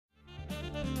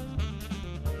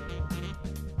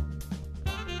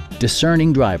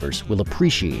Discerning drivers will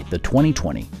appreciate the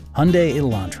 2020 Hyundai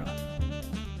Elantra.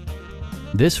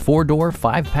 This four-door,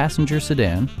 five-passenger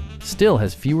sedan still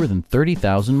has fewer than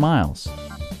 30,000 miles.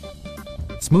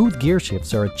 Smooth gear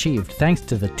shifts are achieved thanks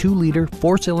to the 2-liter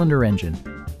four-cylinder engine.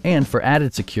 And for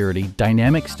added security,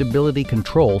 dynamic stability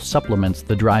control supplements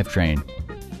the drivetrain.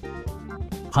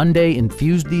 Hyundai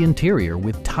infused the interior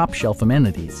with top-shelf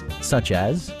amenities such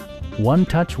as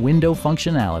one-touch window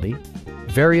functionality,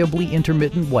 variably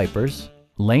intermittent wipers,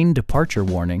 lane departure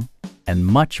warning, and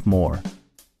much more.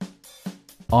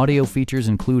 Audio features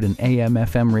include an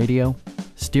AM/FM radio,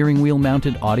 steering wheel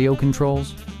mounted audio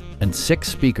controls, and 6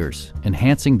 speakers,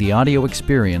 enhancing the audio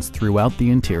experience throughout the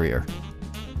interior.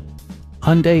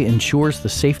 Hyundai ensures the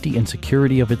safety and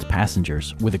security of its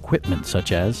passengers with equipment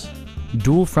such as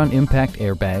dual front impact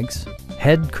airbags,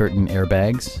 head curtain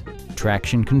airbags,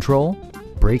 traction control,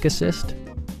 brake assist,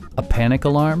 a panic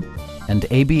alarm, and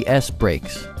ABS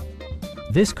brakes.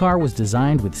 This car was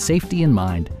designed with safety in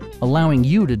mind, allowing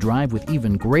you to drive with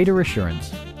even greater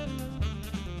assurance.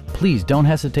 Please don't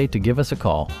hesitate to give us a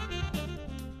call.